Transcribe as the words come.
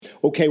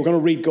Okay, we're going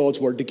to read God's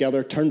word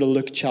together. Turn to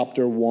Luke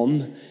chapter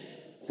 1.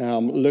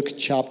 Luke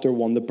chapter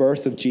 1, the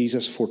birth of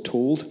Jesus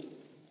foretold.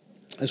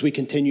 As we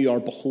continue our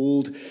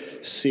Behold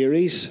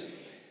series,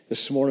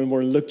 this morning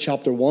we're in Luke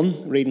chapter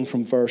 1, reading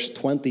from verse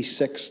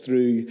 26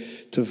 through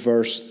to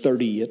verse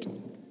 38.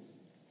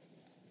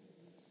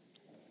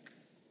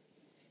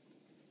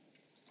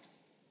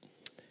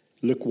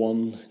 Luke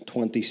 1,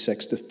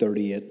 26 to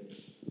 38.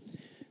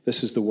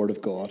 This is the word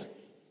of God.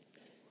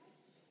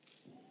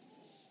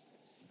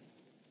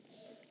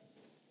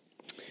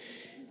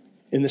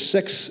 In the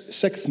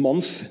sixth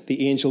month,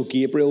 the angel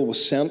Gabriel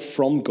was sent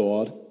from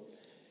God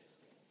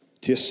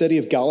to a city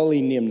of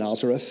Galilee named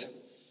Nazareth,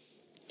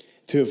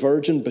 to a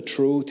virgin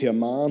betrothed to a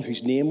man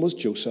whose name was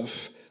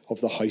Joseph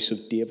of the house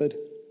of David.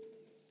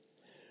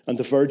 And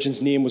the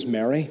virgin's name was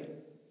Mary.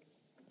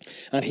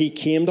 And he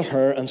came to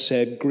her and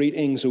said,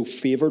 "Greetings, O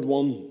favored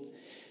one,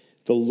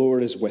 the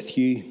Lord is with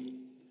you."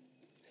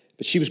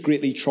 But she was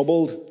greatly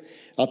troubled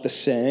at the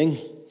saying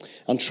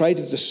and tried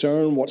to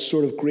discern what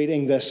sort of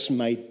greeting this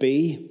might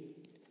be.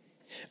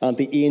 And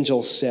the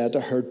angel said to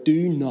her,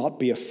 "Do not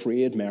be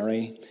afraid,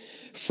 Mary,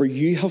 for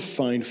you have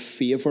found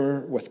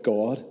favor with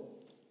God.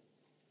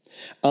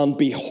 And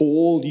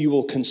behold, you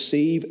will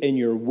conceive in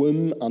your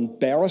womb and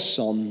bear a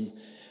son,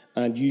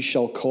 and you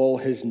shall call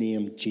his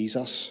name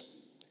Jesus.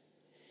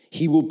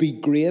 He will be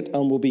great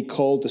and will be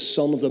called the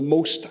Son of the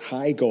Most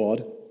High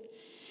God.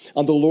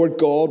 And the Lord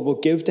God will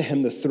give to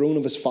him the throne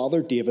of his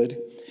father David,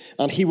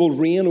 and he will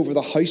reign over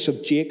the house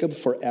of Jacob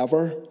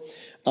forever,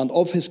 and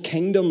of his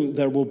kingdom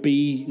there will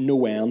be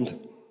no end."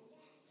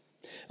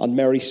 And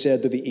Mary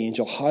said to the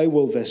angel, "How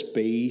will this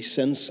be,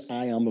 since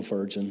I am a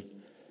virgin?"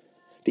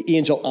 The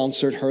angel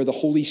answered her, "The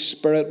Holy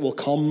Spirit will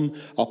come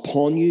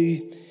upon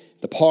you.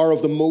 The power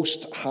of the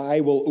Most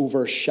High will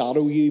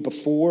overshadow you.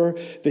 Before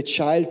the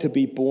child to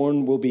be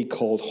born will be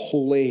called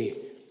Holy,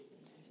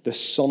 the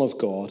Son of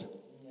God.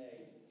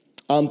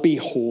 And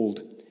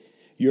behold,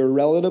 your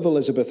relative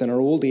Elizabeth in her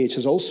old age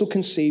has also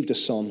conceived a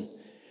son.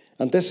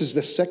 And this is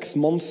the 6th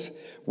month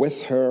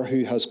with her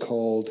who was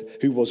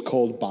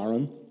called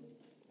barren.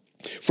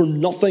 For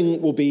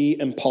nothing will be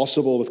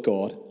impossible with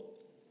God."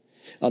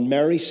 And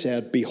Mary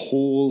said,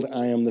 "Behold,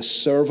 I am the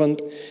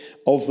servant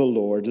of the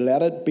Lord.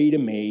 Let it be to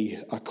me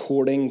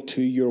according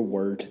to your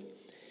word."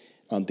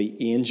 And the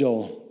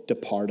angel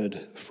departed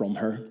from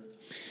her.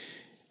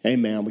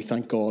 Amen. We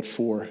thank God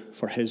for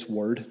his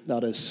word.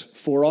 That is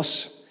for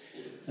us.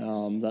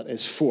 That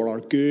is for our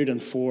good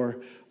and for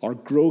our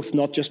growth,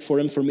 not just for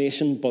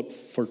information, but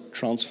for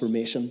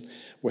transformation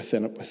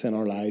within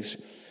our lives.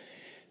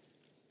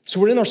 So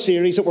we're in our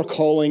series that we're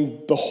calling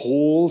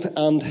Behold,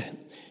 and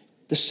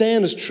the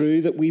saying is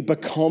true that we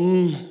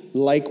become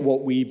like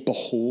what we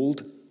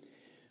behold.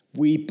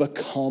 We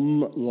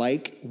become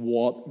like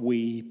what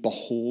we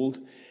behold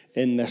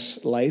in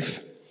this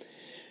life.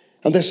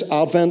 And this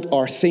Advent,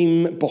 our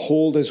theme,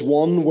 Behold, is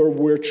one where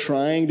we're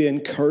trying to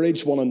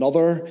encourage one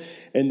another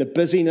in the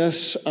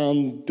busyness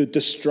and the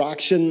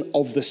distraction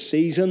of the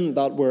season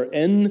that we're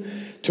in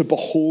to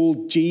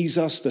behold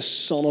Jesus, the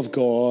Son of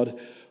God,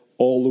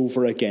 all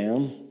over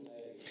again.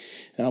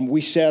 We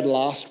said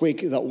last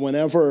week that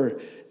whenever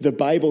the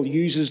Bible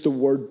uses the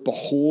word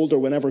behold, or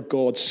whenever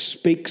God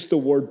speaks the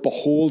word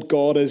behold,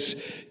 God is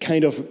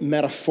kind of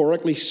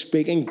metaphorically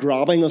speaking,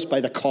 grabbing us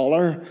by the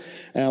collar,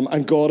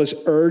 and God is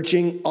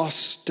urging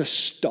us to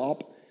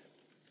stop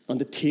and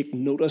to take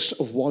notice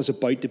of what is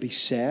about to be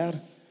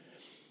said,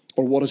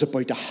 or what is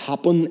about to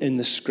happen in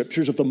the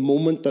scriptures of the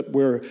moment that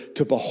we're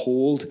to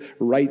behold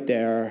right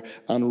there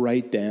and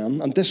right then.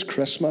 And this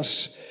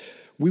Christmas,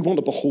 we want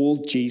to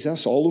behold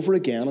Jesus all over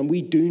again, and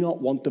we do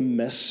not want to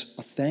miss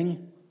a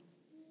thing.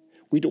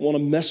 We don't want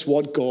to miss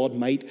what God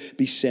might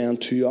be saying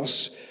to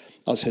us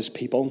as his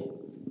people.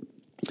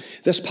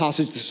 This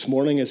passage this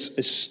morning is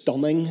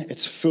stunning.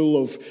 It's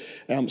full of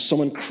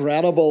some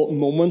incredible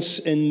moments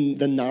in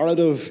the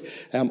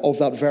narrative of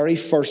that very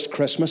first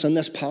Christmas. And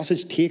this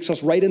passage takes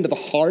us right into the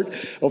heart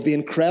of the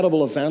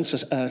incredible events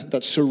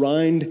that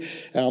surround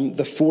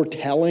the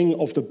foretelling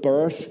of the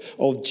birth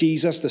of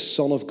Jesus, the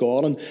Son of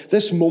God. And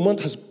this moment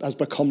has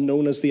become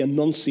known as the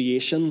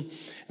Annunciation,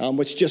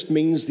 which just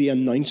means the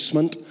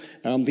announcement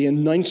of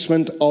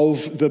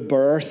the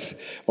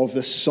birth of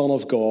the Son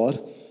of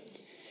God.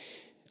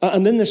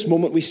 And in this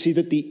moment, we see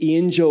that the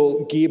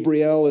angel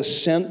Gabriel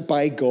is sent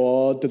by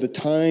God to the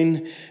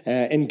town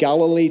in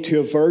Galilee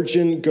to a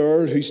virgin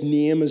girl whose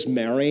name is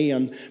Mary.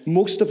 And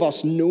most of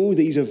us know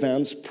these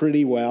events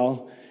pretty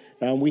well.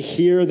 We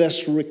hear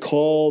this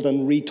recalled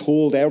and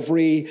retold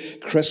every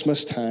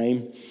Christmas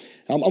time.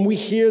 And we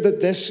hear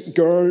that this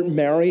girl,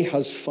 Mary,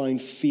 has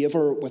found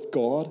favor with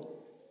God.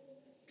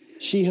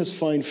 She has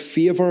found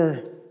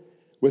favor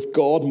with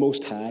God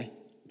Most High.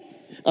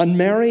 And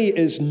Mary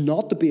is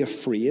not to be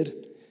afraid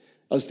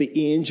as the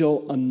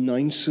angel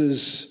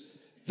announces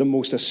the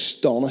most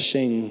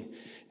astonishing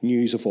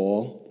news of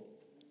all.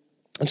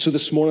 And so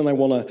this morning I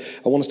want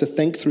us to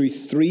think through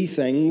three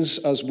things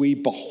as we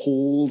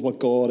behold what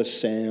God is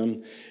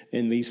saying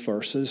in these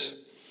verses.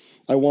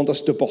 I want us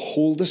to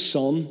behold the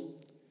Son,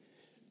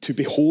 to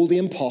behold the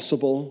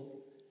impossible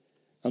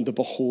and to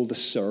behold the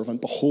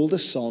servant. Behold the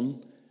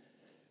Son,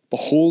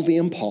 behold the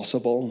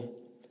impossible,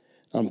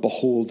 and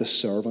behold the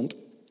servant.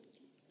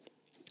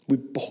 We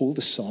behold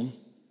the Son.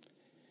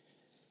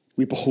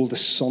 We behold the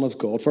Son of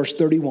God. Verse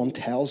 31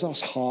 tells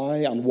us how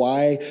and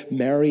why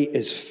Mary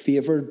is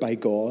favored by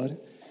God.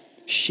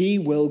 She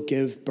will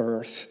give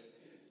birth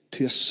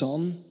to a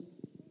son.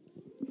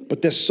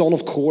 But this son,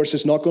 of course,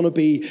 is not going to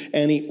be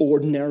any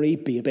ordinary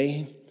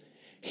baby.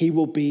 He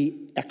will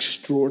be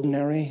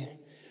extraordinary.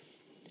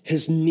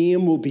 His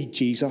name will be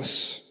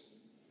Jesus,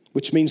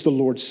 which means the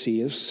Lord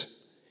saves.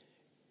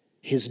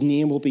 His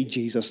name will be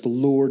Jesus, the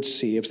Lord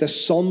saves.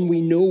 This son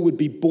we know would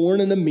be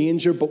born in a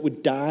manger but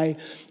would die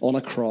on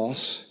a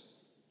cross.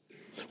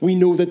 We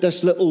know that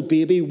this little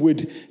baby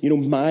would,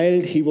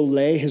 mild, he will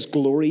lay his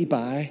glory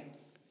by.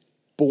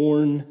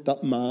 Born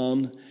that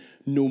man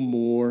no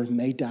more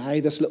may die.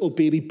 This little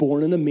baby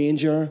born in a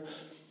manger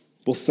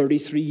will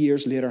 33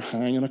 years later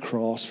hang on a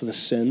cross for the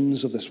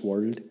sins of this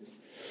world.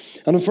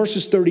 And in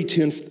verses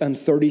 32 and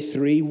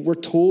 33, we're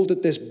told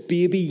that this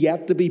baby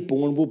yet to be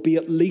born will be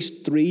at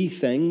least three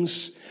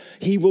things.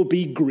 He will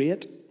be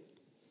great.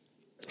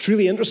 It's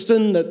really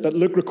interesting that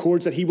Luke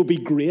records that he will be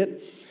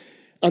great.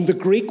 And the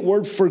Greek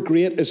word for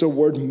great is a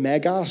word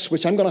megas,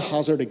 which I'm going to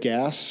hazard a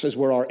guess is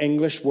where our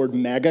English word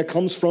mega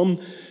comes from.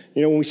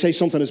 When we say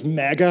something is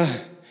mega,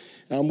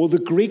 well, the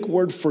Greek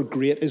word for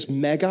great is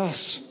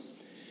megas.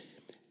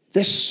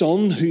 This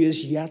son who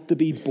is yet to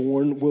be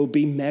born will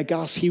be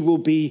megas. He will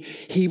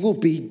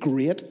be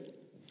great.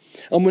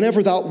 And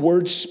whenever that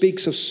word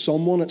speaks of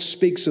someone, it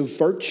speaks of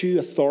virtue,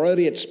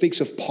 authority, it speaks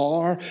of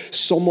power,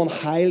 someone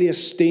highly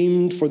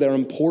esteemed for their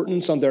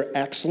importance and their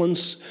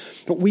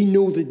excellence. But we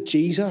know that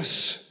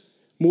Jesus,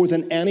 more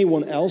than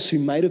anyone else who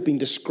might have been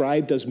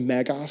described as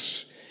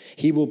megas,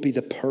 he will be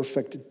the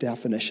perfect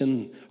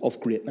definition of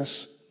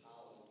greatness.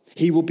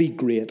 He will be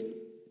great.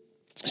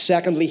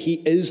 Secondly, he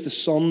is the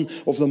Son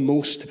of the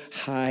Most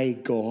High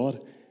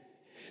God.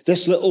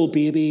 This little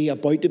baby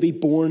about to be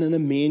born in a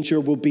manger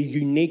will be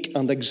unique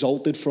and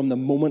exalted from the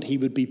moment he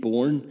would be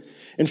born.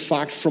 In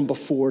fact, from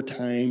before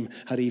time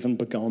had even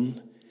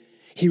begun.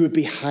 He would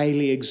be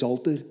highly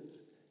exalted.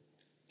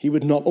 He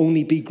would not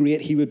only be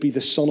great, he would be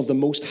the Son of the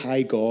Most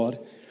High God.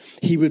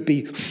 He would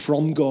be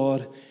from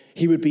God.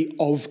 He would be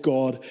of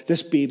God.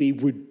 This baby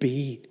would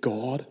be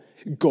God.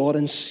 God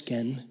in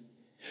skin.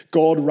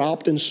 God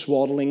wrapped in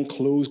swaddling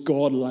clothes,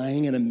 God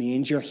lying in a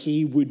manger.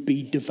 He would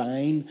be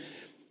divine.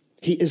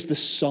 He is the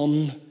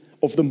Son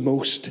of the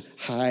Most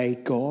High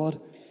God.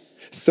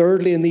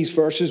 Thirdly, in these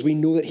verses, we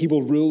know that he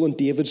will rule on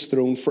David's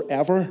throne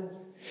forever.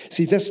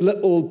 See, this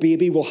little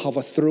baby will have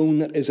a throne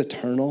that is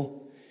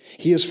eternal.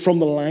 He is from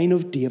the line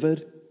of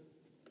David.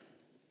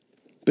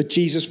 But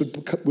Jesus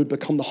would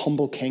become the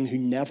humble king who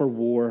never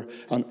wore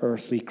an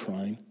earthly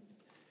crown.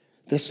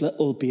 This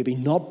little baby,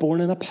 not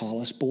born in a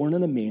palace, born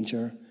in a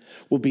manger,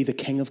 will be the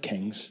King of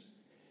Kings.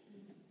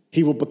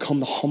 He will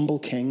become the humble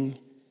king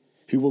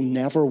who will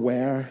never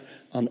wear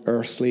an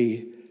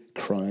earthly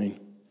crown.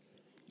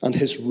 And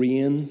his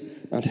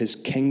reign and his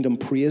kingdom,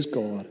 praise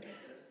God,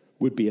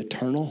 would be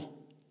eternal,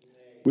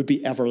 would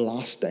be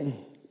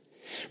everlasting.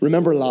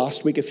 Remember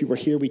last week, if you were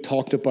here, we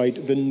talked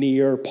about the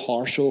near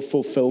partial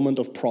fulfillment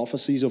of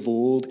prophecies of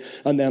old,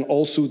 and then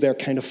also their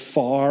kind of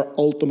far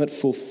ultimate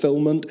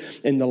fulfillment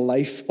in the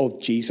life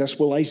of Jesus.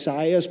 Well,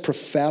 Isaiah's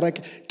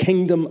prophetic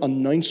kingdom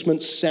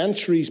announcement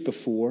centuries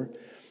before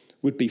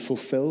would be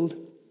fulfilled.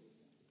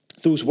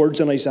 Those words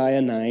in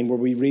Isaiah 9 where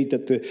we read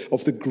that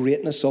of the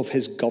greatness of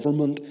his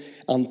government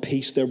and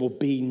peace, there will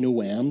be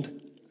no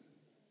end.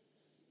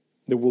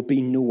 There will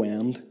be no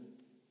end.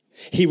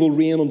 He will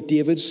reign on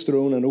David's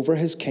throne and over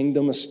his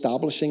kingdom,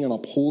 establishing and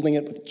upholding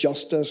it with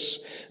justice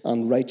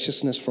and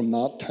righteousness from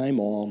that time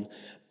on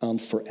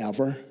and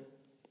forever.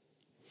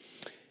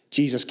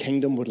 Jesus'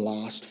 kingdom would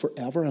last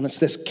forever. And it's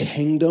this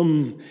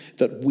kingdom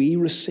that we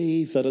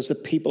receive, that as the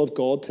people of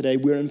God today,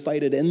 we're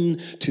invited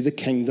into the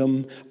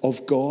kingdom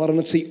of God. And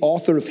it's the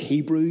author of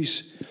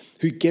Hebrews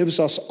who gives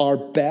us our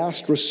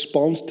best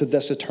response to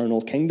this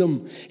eternal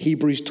kingdom.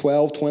 Hebrews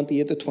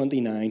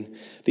 12:28-29.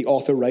 The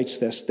author writes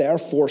this: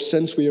 "Therefore,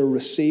 since we are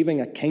receiving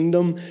a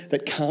kingdom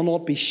that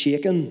cannot be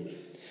shaken,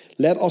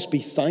 let us be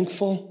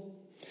thankful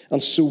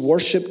and so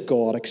worship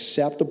God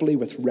acceptably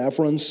with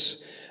reverence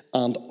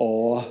and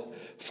awe,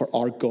 for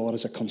our God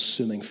is a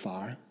consuming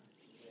fire."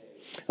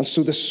 And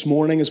so this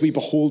morning, as we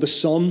behold the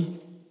Son,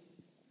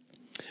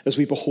 as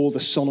we behold the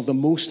Son of the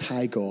Most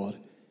High God,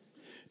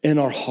 in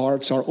our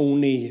hearts, our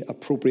only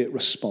appropriate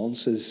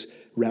response is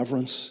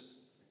reverence,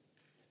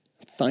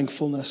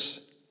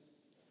 thankfulness,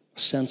 a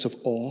sense of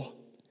awe,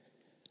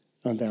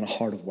 and then a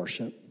heart of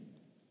worship.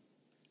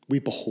 We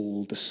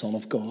behold the Son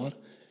of God,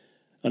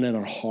 and in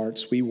our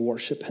hearts we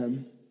worship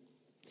him.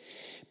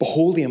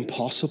 Behold the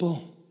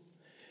impossible.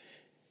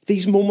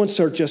 These moments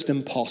are just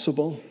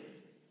impossible.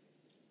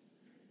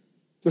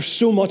 There's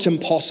so much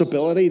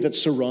impossibility that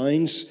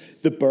surrounds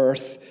the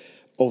birth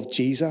of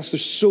Jesus.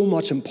 There's so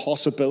much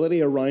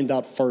impossibility around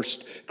that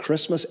first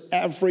Christmas.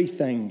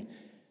 Everything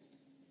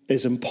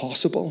is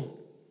impossible.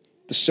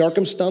 The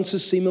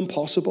circumstances seem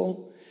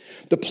impossible.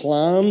 The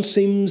plan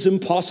seems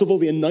impossible.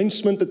 The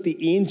announcement that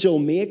the angel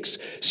makes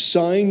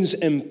sounds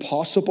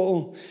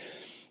impossible.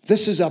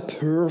 This is a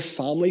poor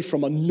family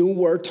from a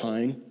nowhere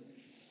town.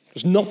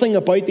 There's nothing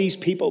about these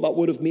people that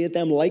would have made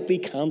them likely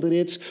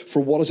candidates for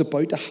what is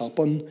about to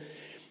happen.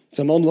 It's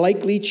an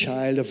unlikely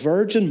child, a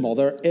virgin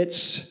mother.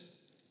 It's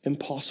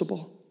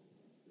impossible.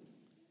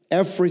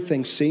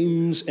 Everything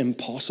seems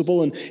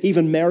impossible. And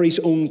even Mary's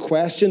own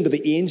question to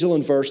the angel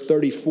in verse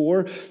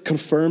 34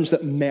 confirms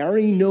that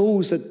Mary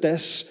knows that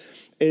this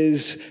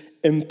is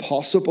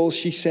impossible.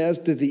 She says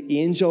to the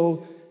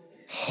angel,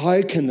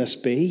 "How can this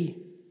be,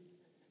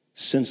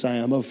 since I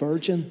am a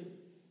virgin?"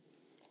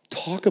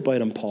 Talk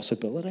about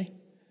impossibility.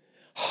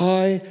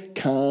 How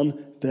can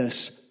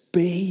this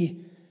be?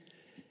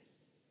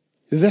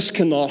 This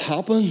cannot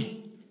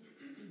happen.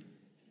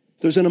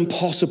 There's an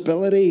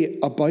impossibility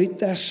about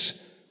this.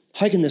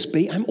 How can this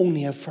be? I'm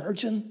only a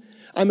virgin.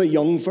 I'm a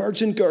young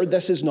virgin girl.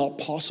 This is not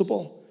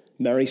possible,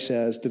 Mary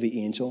says to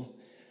the angel.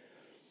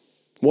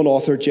 One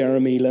author,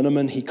 Jeremy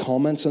Lineman, he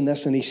comments on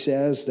this and he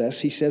says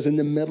this. He says, in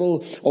the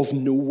middle of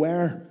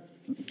nowhere,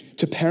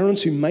 to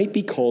parents who might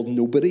be called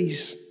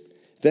nobodies,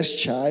 this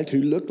child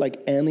who looked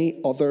like any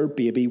other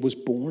baby was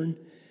born.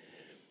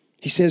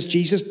 He says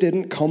Jesus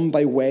didn't come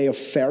by way of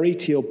fairy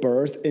tale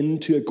birth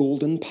into a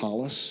golden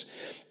palace.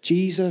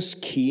 Jesus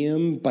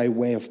came by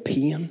way of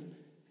pain,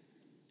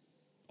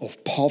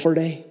 of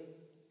poverty,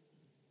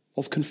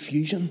 of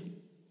confusion.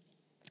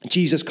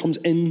 Jesus comes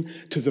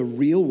into the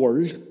real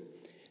world,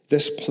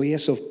 this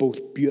place of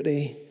both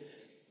beauty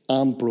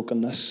and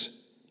brokenness,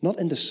 not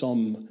into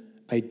some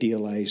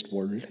idealized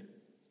world.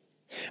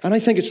 And I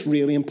think it's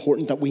really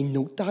important that we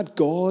note that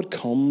God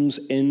comes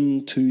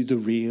into the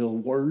real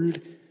world,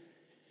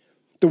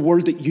 the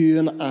world that you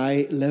and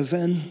I live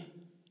in,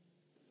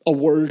 a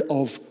world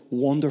of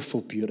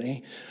wonderful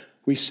beauty.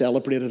 We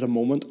celebrated a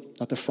moment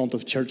at the front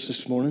of church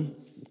this morning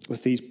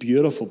with these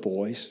beautiful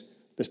boys,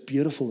 this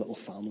beautiful little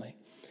family.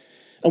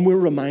 And we're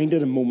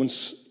reminded in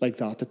moments like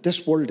that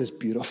this world is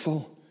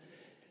beautiful,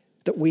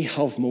 that we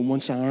have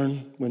moments,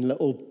 Aaron, when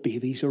little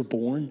babies are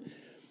born,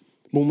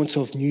 moments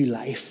of new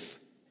life,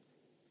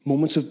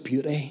 moments of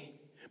beauty,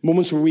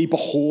 moments where we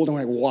behold and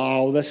we're like,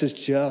 wow, this is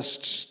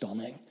just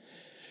stunning.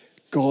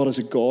 God is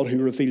a God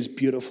who reveals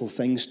beautiful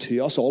things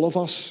to us, all of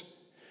us.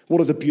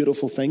 What are the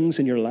beautiful things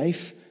in your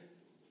life?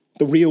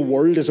 The real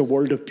world is a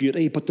world of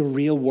beauty, but the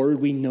real world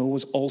we know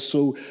is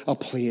also a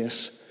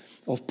place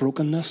of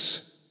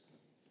brokenness.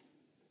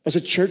 As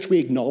a church, we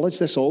acknowledge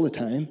this all the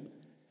time.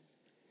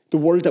 The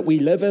world that we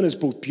live in is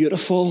both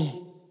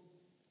beautiful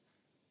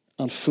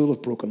and full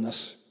of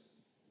brokenness.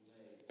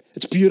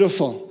 It's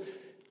beautiful.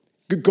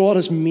 God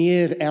has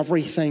made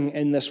everything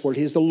in this world.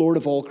 He is the Lord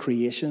of all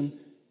creation.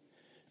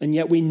 And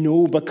yet we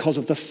know because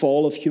of the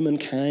fall of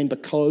humankind,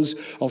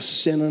 because of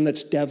sin and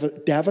its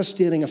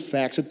devastating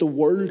effects, that the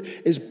world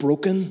is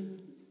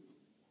broken.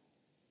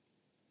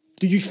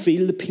 Do you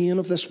feel the pain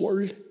of this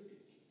world?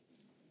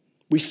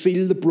 We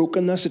feel the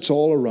brokenness. It's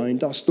all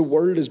around us. The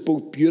world is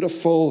both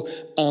beautiful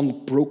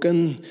and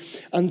broken.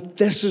 And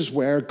this is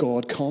where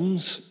God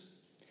comes.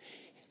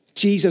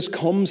 Jesus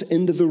comes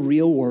into the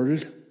real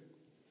world,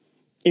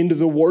 into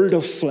the world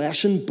of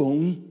flesh and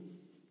bone,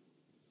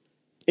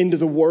 into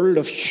the world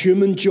of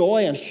human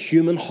joy and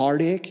human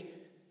heartache.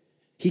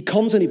 He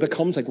comes and he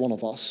becomes like one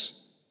of us.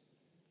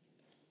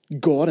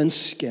 God in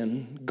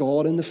skin,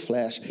 God in the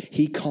flesh.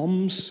 He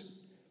comes.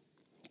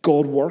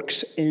 God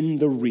works in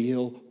the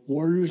real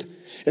world.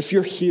 If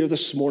you're here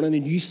this morning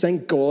and you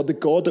think God, the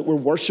God that we're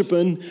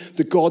worshiping,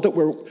 the God that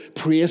we're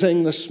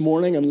praising this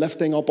morning and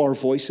lifting up our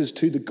voices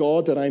to, the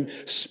God that I'm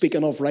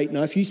speaking of right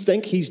now, if you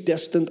think he's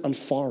distant and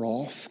far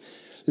off,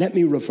 let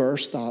me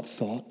reverse that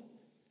thought.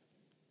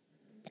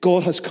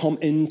 God has come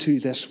into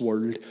this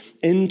world,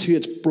 into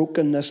its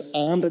brokenness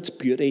and its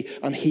beauty,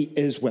 and he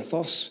is with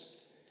us.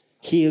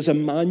 He is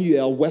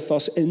Emmanuel with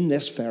us in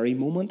this very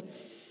moment.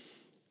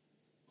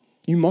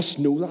 You must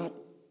know that.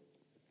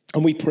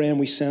 And we pray and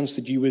we sense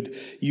that you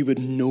would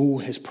know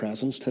his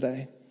presence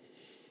today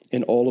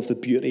in all of the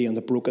beauty and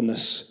the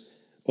brokenness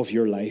of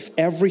your life.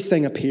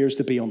 Everything appears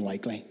to be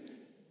unlikely.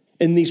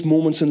 In these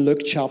moments in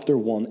Luke chapter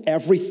 1,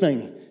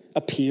 everything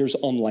appears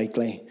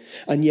unlikely.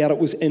 And yet it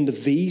was into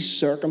these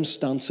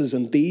circumstances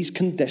and these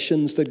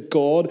conditions that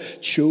God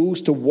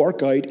chose to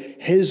work out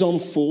his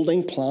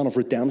unfolding plan of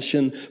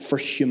redemption for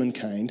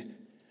humankind.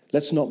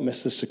 Let's not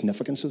miss the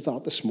significance of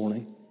that this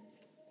morning.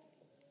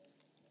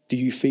 Do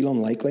you feel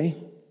unlikely?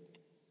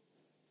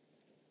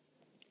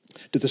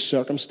 Do the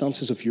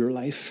circumstances of your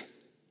life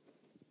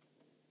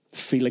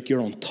feel like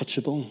you're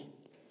untouchable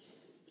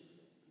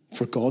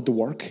for God to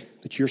work,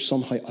 that you're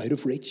somehow out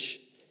of reach?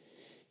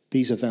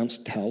 These events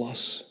tell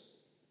us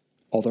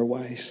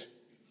otherwise.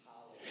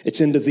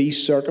 It's into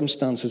these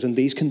circumstances and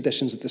these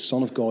conditions that the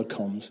Son of God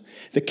comes,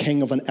 the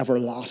King of an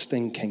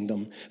everlasting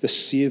kingdom, the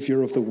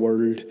Savior of the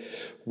world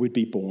would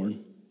be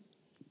born.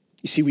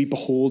 You see, we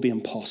behold the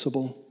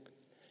impossible.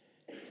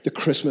 The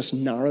Christmas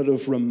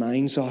narrative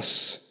reminds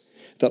us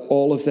that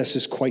all of this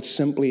is quite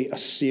simply a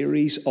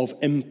series of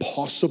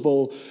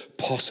impossible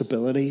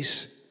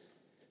possibilities.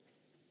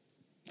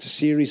 It's a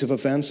series of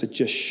events that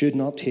just should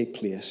not take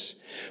place.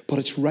 But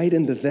it's right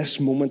into this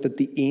moment that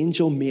the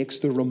angel makes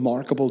the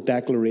remarkable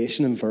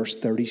declaration in verse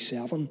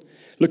 37.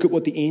 Look at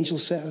what the angel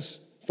says.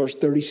 Verse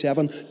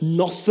 37,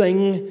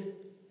 nothing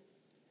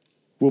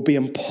will be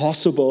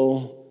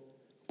impossible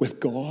with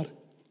God.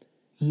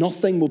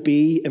 Nothing will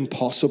be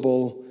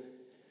impossible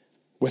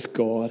with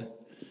God.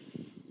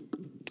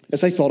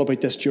 As I thought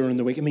about this during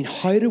the week,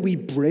 how do we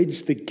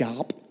bridge the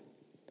gap?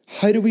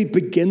 How do we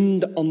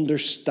begin to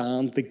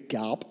understand the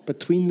gap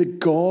between the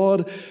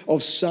God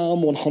of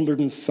Psalm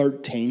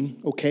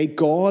 113, okay,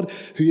 God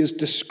who is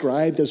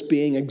described as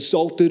being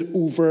exalted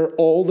over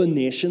all the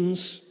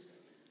nations,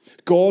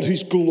 God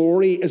whose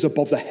glory is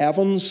above the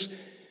heavens,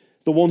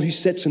 the one who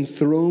sits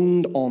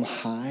enthroned on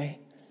high,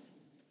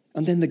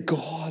 and then the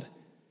God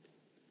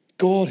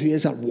who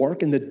is at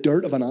work in the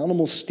dirt of an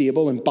animal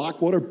stable in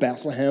backwater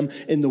Bethlehem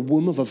in the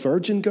womb of a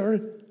virgin girl.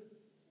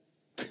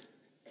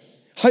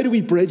 How do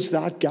we bridge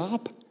that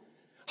gap?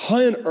 How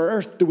on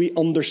earth do we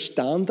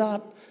understand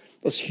that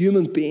as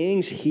human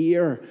beings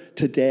here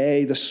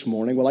today, this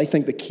morning? Well, I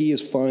think the key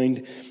is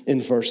found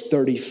in verse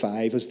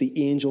 35 as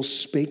the angel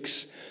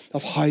speaks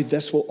of how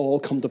this will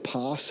all come to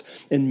pass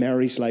in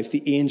Mary's life.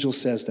 The angel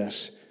says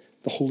this,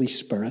 the Holy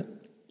Spirit.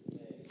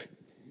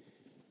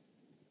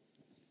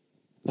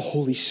 The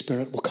Holy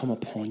Spirit will come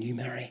upon you,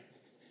 Mary.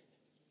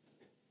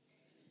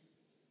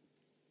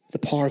 The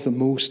power of the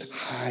Most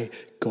High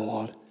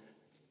God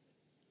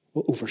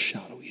will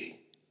overshadow you.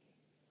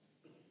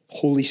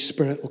 Holy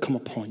Spirit will come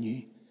upon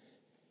you.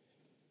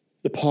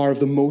 The power of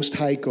the Most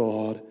High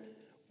God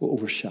will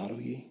overshadow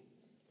you.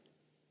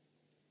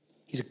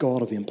 He's a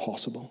God of the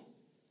impossible.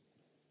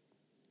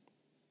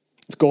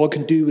 If God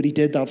can do what he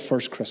did that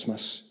first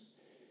Christmas,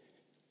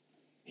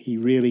 he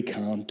really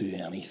can do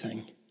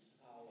anything.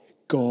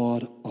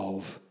 God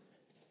of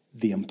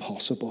the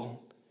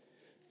impossible.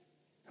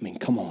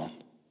 Come on.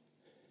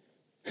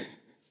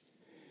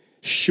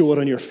 Show it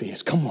on your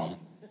face. Come on.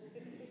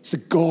 It's the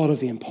God of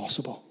the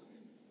impossible.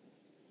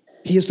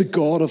 He is the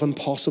God of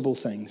impossible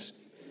things.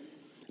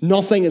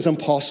 Nothing is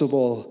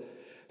impossible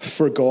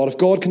for God. If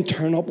God can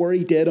turn up where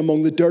he did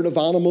among the dirt of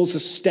animals, the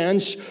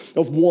stench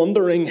of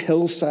wandering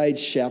hillside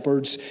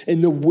shepherds,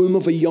 in the womb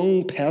of a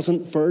young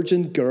peasant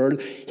virgin girl,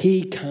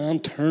 he can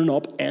turn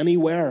up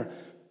anywhere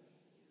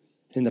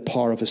in the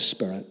power of his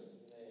Spirit,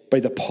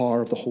 by the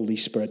power of the Holy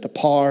Spirit, the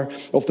power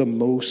of the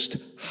Most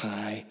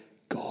High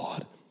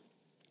God.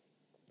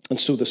 And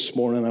so this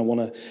morning I want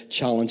to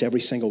challenge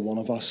every single one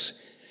of us.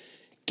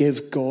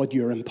 Give God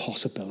your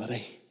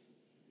impossibility.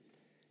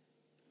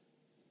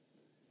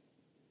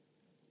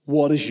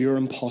 What is your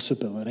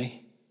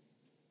impossibility?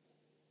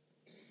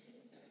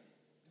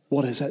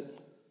 What is it?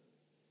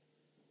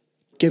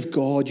 Give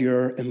God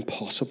your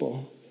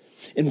impossible.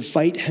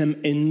 Invite him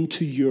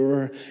into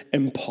your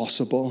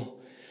impossible.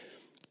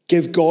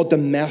 Give God the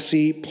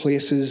messy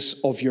places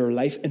of your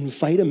life.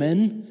 Invite him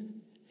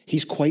in.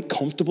 He's quite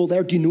comfortable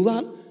there. Do you know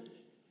that?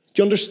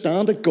 Do you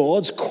understand that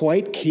God's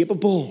quite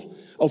capable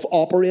of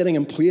operating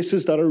in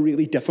places that are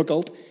really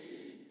difficult,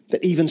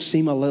 that even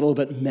seem a little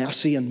bit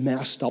messy and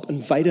messed up?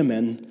 Invite him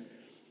in.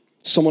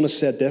 Someone has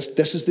said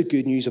this is the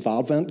good news of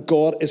Advent.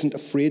 God isn't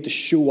afraid to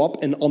show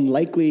up in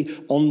unlikely,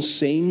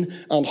 unseen,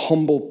 and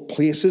humble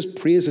places.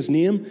 Praise his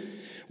name.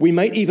 We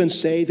might even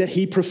say that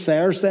he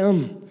prefers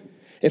them.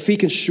 If he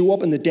can show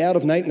up in the dead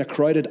of night in a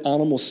crowded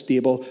animal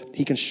stable,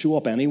 he can show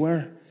up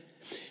anywhere.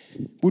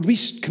 Can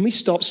we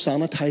stop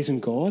sanitizing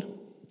God?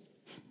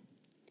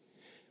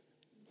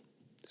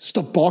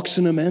 Stop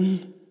boxing him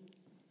in,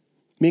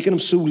 making him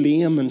so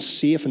lame and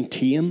safe and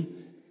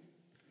tame.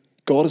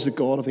 God is the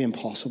God of the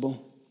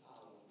impossible.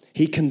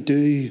 He can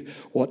do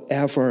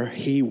whatever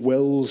he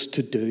wills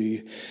to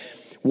do.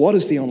 What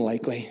is the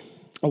unlikely?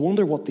 I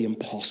wonder what the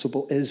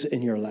impossible is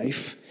in your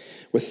life,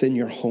 within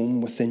your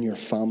home, within your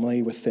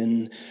family,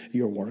 within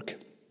your work.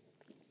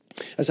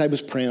 As I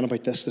was praying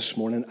about this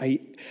morning, I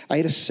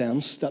had a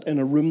sense that in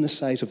a room the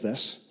size of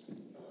this,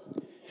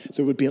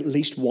 there would be at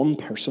least one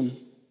person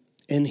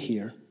in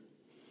here,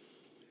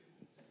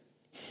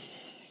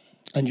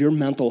 and your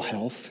mental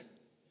health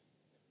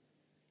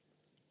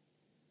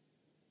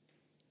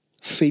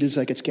feels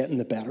like it's getting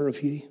the better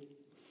of you.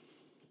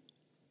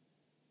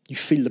 You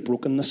feel the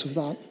brokenness of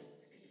that.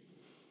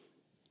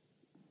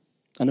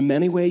 And in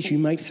many ways, you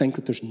might think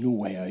that there's no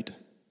way out.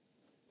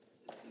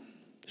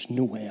 There's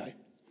no way out.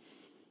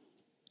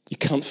 You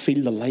can't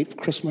feel the light of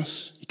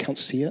Christmas. You can't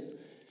see it.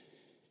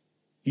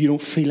 You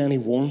don't feel any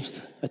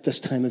warmth at this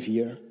time of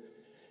year.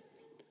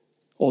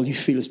 All you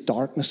feel is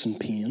darkness and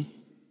pain.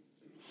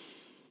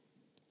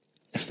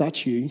 If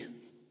that's you,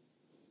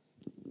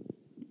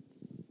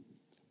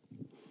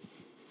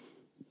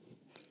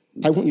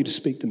 I want you to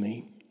speak to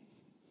me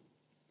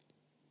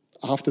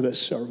after this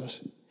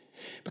service,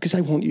 because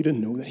I want you to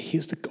know that he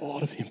is the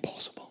God of the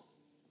impossible.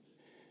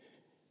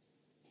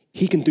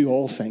 He can do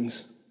all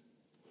things.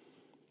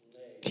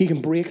 He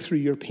can break through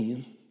your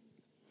pain.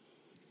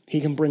 He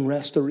can bring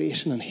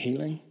restoration and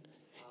healing.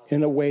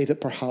 in a way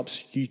that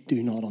perhaps you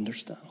do not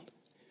understand.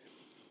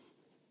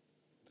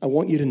 I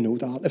want you to know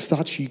that. If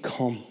that's you,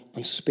 come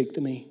and speak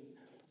to me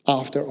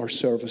after our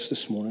service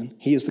this morning.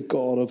 He is the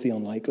God of the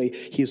unlikely.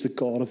 He is the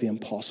God of the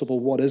impossible.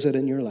 What is it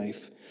in your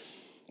life?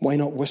 Why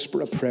not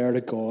whisper a prayer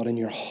to God in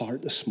your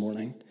heart this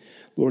morning?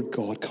 Lord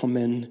God, come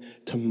in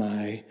to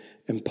my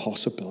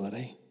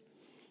impossibility.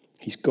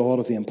 He's God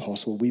of the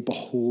impossible. We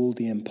behold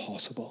the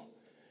impossible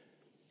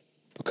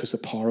because the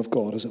power of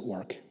God is at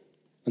work.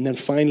 And then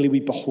finally, we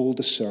behold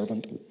the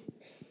servant.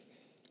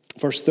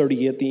 Verse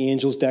 38, the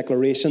angel's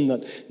declaration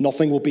that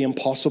nothing will be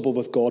impossible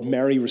with God.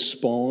 Mary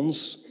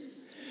responds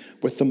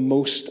with the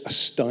most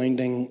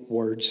astounding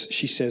words.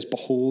 She says,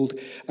 behold,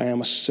 I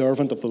am a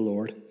servant of the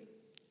Lord.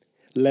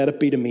 Let it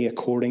be to me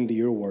according to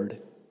your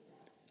word.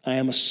 I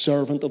am a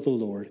servant of the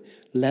Lord.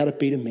 Let it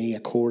be to me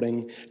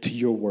according to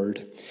your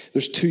word.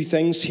 There's two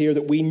things here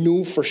that we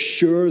know for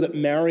sure that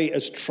Mary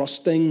is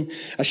trusting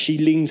as she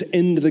leans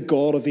into the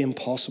God of the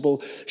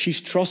impossible.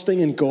 She's trusting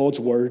in God's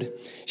word.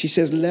 She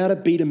says, let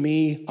it be to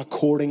me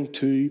according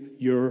to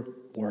your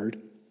word.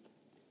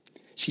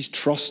 She's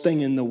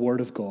trusting in the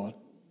word of God.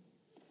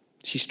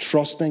 She's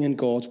trusting in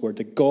God's word,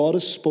 that God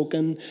has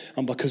spoken,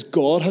 and because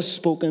God has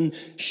spoken,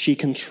 she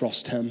can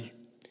trust him.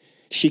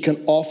 She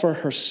can offer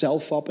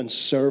herself up in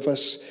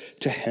service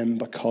to him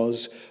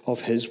because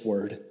of his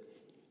word.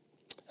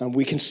 And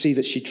we can see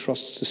that she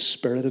trusts the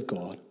Spirit of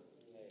God.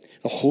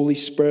 The Holy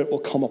Spirit will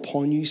come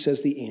upon you,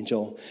 says the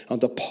angel,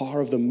 and the power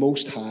of the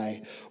Most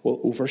High will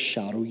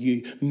overshadow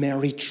you.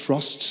 Mary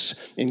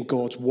trusts in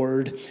God's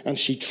word, and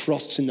she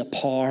trusts in the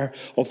power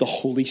of the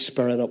Holy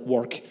Spirit at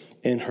work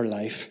in her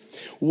life.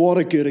 What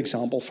a good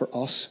example for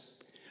us.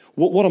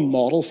 What a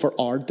model for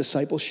our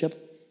discipleship.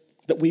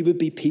 That we would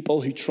be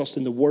people who trust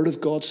in the word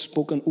of God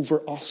spoken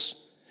over us.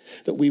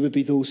 That we would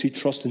be those who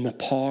trust in the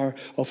power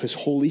of his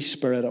Holy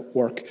Spirit at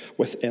work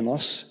within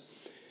us.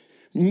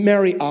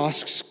 Mary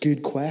asks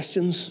good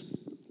questions.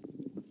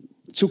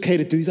 It's okay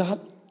to do that.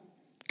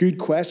 Good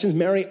questions.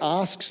 Mary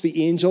asks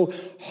the angel,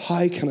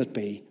 how can it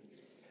be?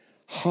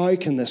 How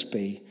can this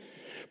be?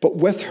 But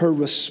with her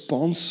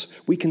response,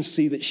 we can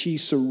see that she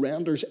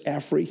surrenders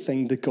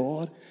everything to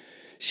God.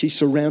 She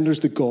surrenders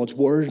to God's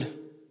word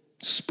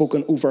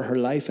spoken over her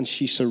life, and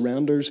she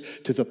surrenders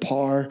to the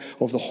power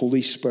of the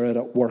Holy Spirit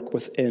at work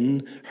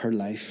within her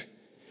life.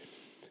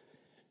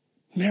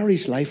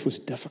 Mary's life was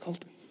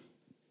difficult.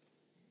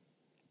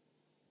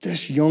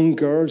 This young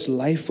girl's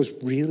life was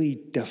really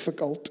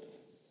difficult.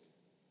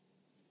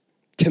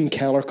 Tim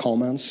Keller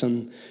comments,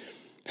 and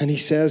he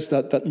says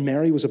that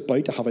Mary was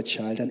about to have a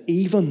child, and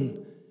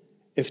even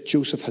if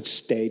Joseph had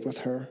stayed with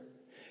her,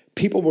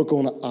 people were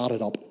going to add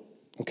it up.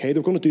 Okay,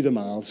 they're going to do the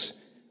maths.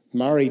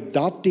 Married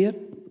that date,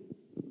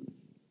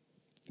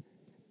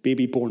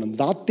 baby born on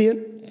that date.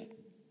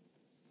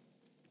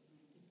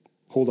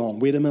 Hold on,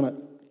 wait a minute.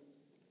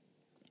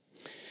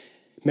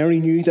 Mary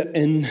knew that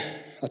in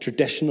a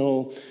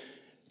traditional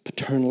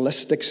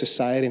paternalistic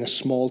society in a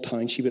small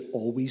town, she would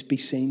always be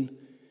seen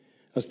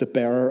as the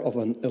bearer of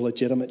an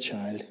illegitimate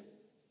child.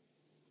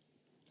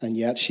 And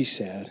yet she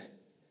said,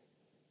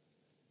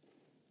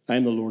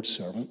 I'm the Lord's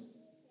servant.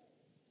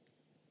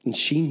 And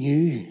she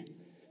knew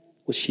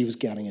what she was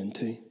getting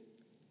into.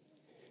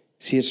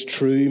 See, it's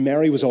true.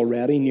 Mary was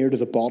already near to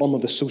the bottom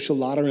of the social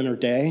ladder in her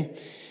day.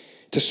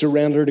 To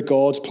surrender to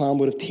God's plan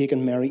would have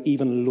taken Mary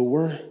even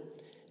lower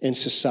in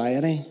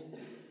society.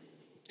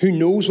 Who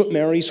knows what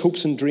Mary's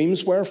hopes and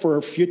dreams were for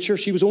her future?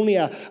 She was only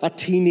a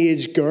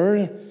teenage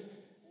girl.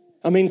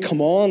 I mean,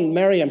 come on.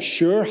 Mary, I'm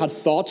sure, had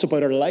thoughts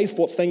about her life,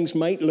 what things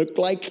might look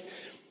like,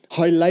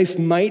 how life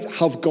might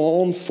have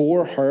gone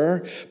for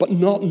her. But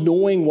not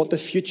knowing what the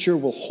future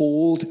will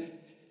hold,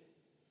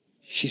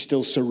 she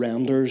still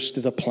surrenders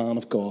to the plan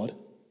of God.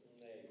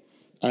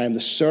 I am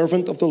the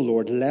servant of the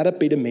Lord. Let it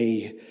be to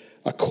me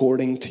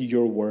according to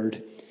your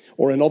word.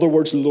 Or in other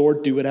words,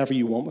 Lord, do whatever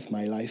you want with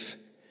my life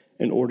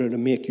in order to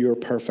make your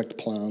perfect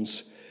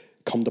plans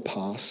come to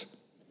pass.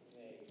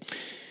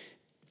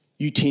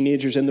 You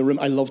teenagers in the room,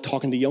 I love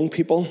talking to young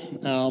people.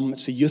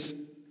 It's a youth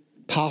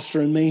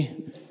pastor in me.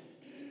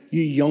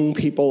 You young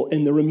people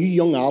in the room, you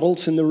young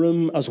adults in the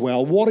room as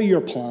well. What are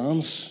your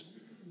plans?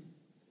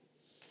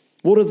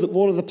 What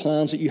are the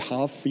plans that you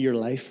have for your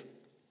life?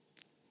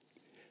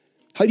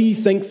 How do you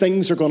think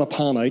things are going to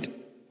pan out?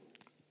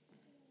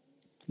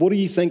 What do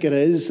you think it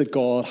is that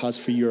God has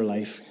for your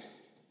life?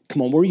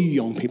 Come on, where are you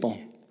young people?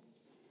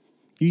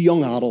 You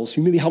young adults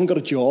who maybe haven't got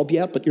a job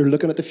yet, but you're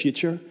looking at the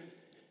future.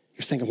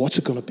 You're thinking, what's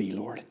it going to be,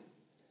 Lord?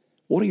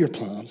 What are your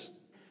plans?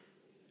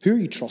 Who are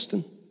you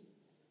trusting?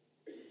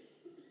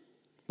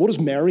 What does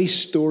Mary's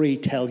story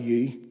tell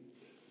you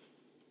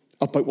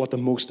about what the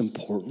most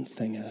important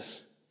thing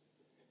is?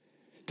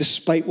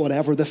 Despite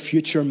whatever the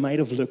future might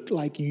have looked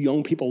like, you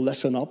young people,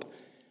 listen up.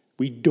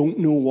 We don't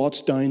know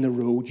what's down the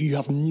road. You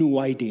have no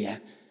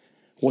idea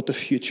what the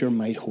future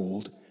might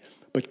hold.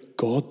 But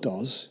God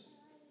does.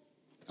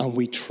 And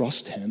we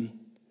trust him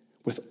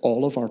with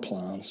all of our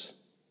plans.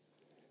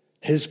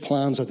 His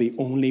plans are the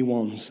only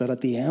ones that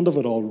at the end of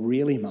it all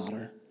really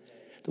matter.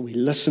 That we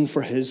listen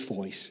for his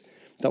voice.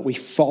 that we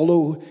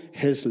follow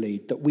his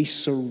lead, that we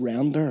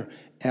surrender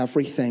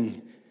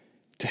everything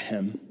to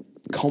him,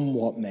 come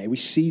what may. We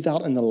see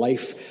that in the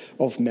life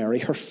of Mary.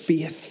 Her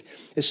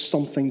faith is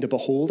something to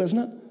behold, isn't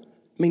it?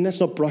 I mean, let's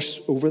not brush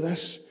over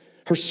this.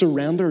 Her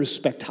surrender is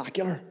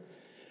spectacular.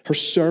 Her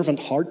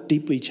servant heart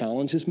deeply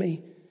challenges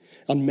me.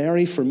 And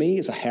Mary, for me,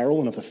 is a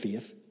heroine of the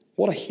faith.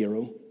 What a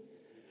hero.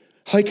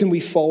 How can we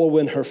follow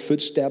in her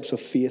footsteps of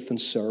faith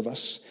and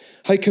service?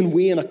 How can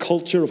we, in a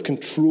culture of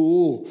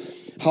control,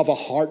 have a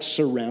heart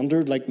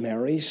surrendered like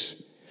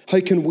Mary's? How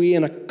can we,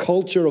 in a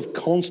culture of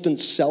constant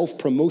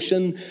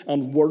self-promotion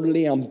and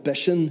worldly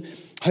ambition,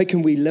 how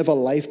can we live a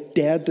life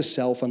dead to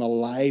self and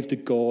alive to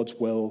God's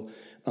will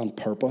and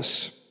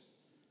purpose?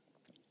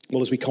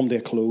 Well, as we come to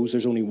a close,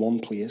 there's only one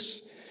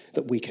place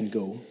that we can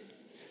go.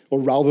 Or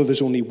rather,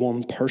 there's only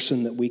one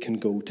person that we can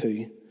go to.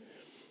 You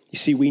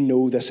see, we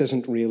know this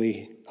isn't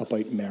really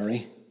about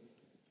Mary.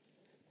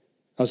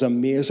 As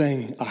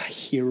amazing a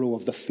hero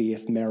of the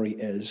faith Mary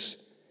is,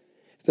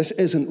 this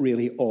isn't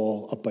really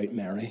all about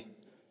Mary.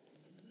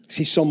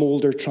 See, some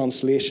older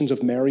translations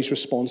of Mary's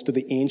response to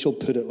the angel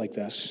put it like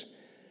this: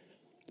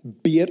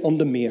 "Be it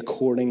unto me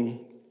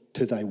according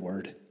to thy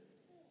word.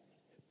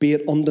 Be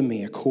it unto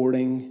me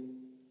according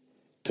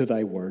to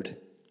thy word."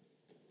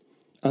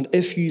 And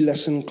if you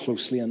listen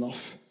closely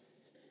enough,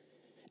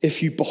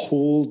 if you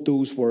behold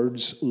those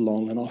words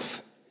long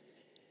enough,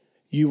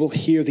 you will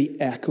hear the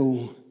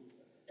echo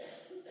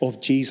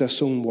of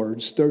Jesus' own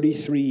words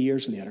 33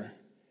 years later,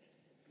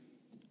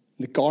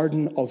 in the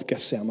Garden of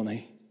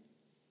Gethsemane,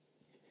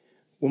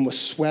 when with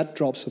sweat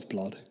drops of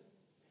blood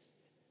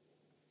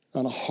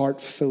and a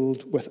heart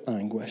filled with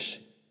anguish,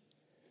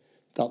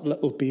 that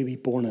little baby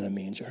born in a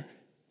manger,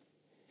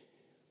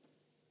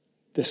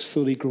 this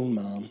fully grown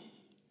man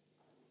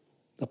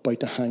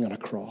about to hang on a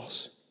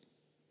cross,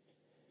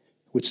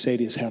 would say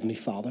to his heavenly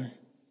Father,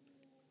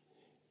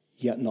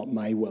 "Yet not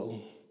my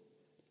will,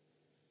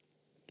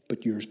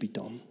 but yours be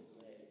done.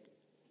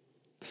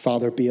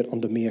 Father, be it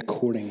unto me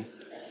according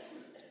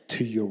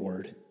to your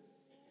word.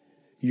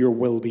 Your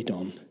will be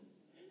done.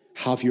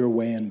 Have your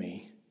way in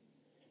me."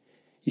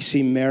 You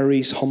see,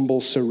 Mary's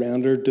humble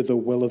surrender to the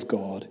will of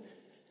God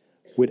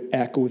would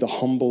echo the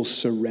humble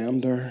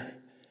surrender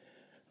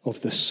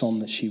of the son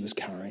that she was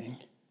carrying.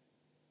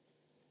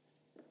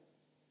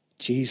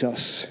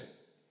 Jesus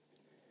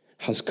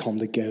has come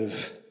to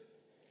give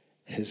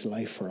his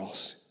life for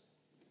us.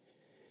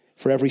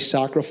 For every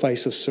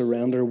sacrifice of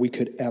surrender we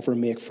could ever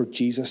make for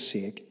Jesus'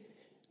 sake,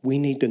 we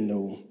need to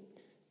know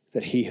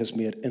that he has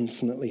made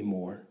infinitely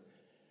more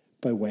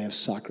by way of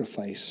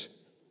sacrifice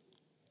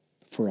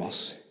for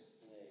us.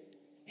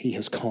 He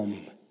has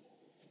come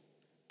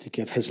to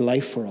give his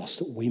life for us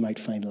that we might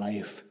find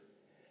life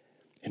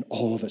in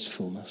all of its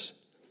fullness.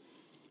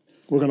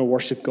 We're going to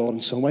worship God,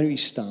 and so why don't you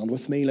stand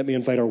with me? Let me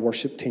invite our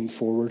worship team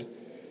forward.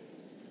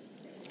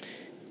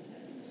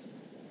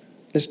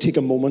 Let's take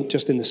a moment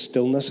just in the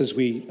stillness as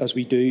we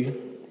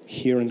do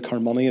here in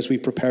Carmoney, as we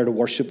prepare to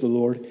worship the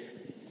Lord.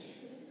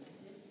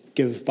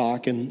 Give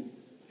back in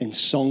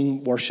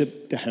sung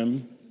worship to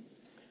him.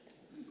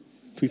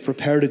 If we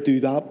prepare to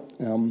do that,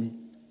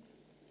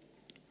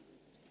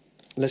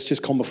 let's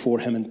just come before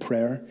him in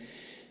prayer.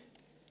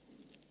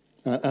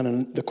 And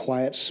in the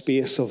quiet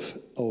space of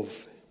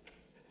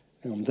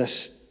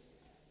this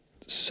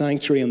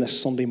sanctuary on this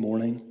Sunday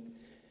morning,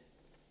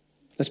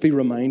 let's be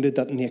reminded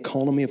that in the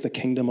economy of the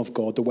kingdom of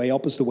God, the way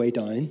up is the way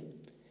down.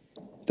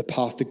 The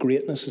path to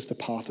greatness is the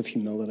path of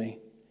humility.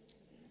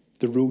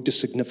 The road to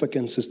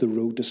significance is the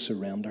road to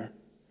surrender.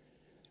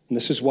 And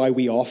this is why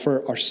we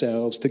offer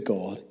ourselves to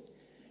God.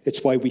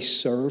 It's why we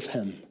serve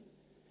him.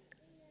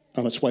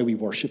 And it's why we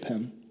worship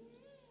him.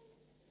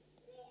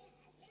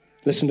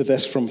 Listen to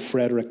this from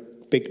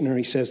Frederick Buechner.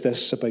 He says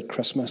this about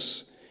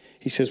Christmas.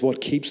 He says, "What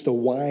keeps the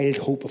wild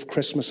hope of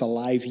Christmas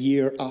alive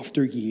year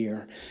after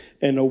year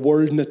in a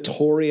world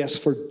notorious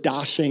for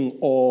dashing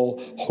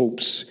all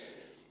hopes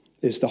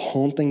is the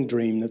haunting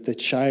dream that the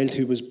child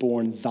who was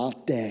born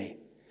that day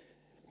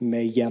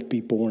may yet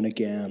be born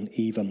again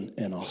even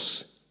in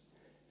us."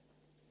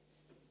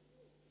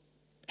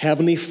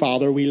 Heavenly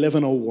Father, we live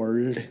in a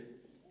world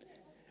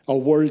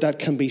that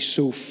can be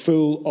so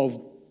full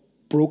of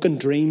broken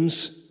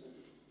dreams,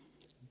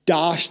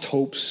 dashed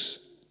hopes,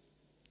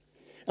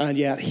 and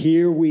yet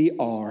here we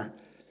are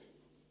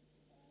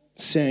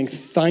saying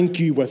thank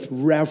you with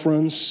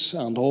reverence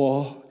and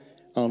awe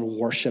and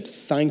worship.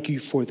 Thank you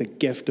for the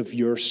gift of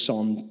your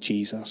Son,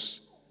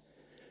 Jesus,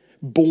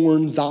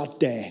 born that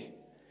day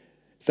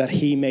that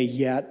he may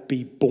yet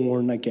be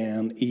born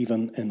again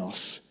even in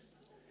us.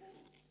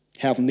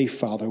 Heavenly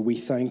Father, we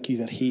thank you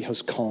that he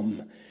has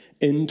come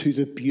into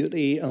the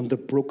beauty and the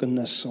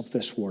brokenness of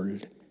this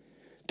world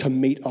to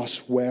meet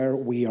us where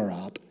we are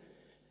at.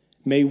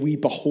 May we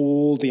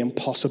behold the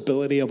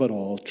impossibility of it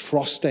all,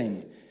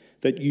 trusting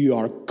that you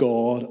are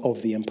God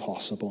of the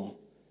impossible.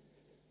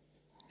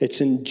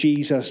 It's in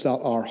Jesus that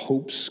our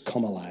hopes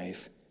come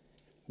alive.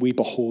 We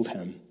behold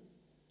him.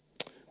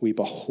 We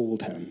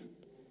behold him.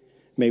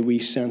 May we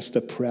sense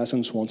the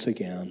presence once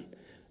again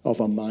of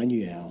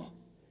Emmanuel,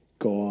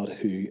 God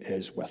who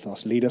is with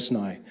us. Lead us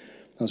now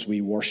as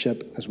we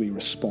worship, as we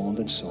respond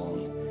in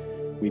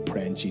song. We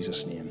pray in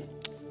Jesus' name.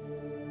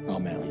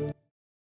 Amen.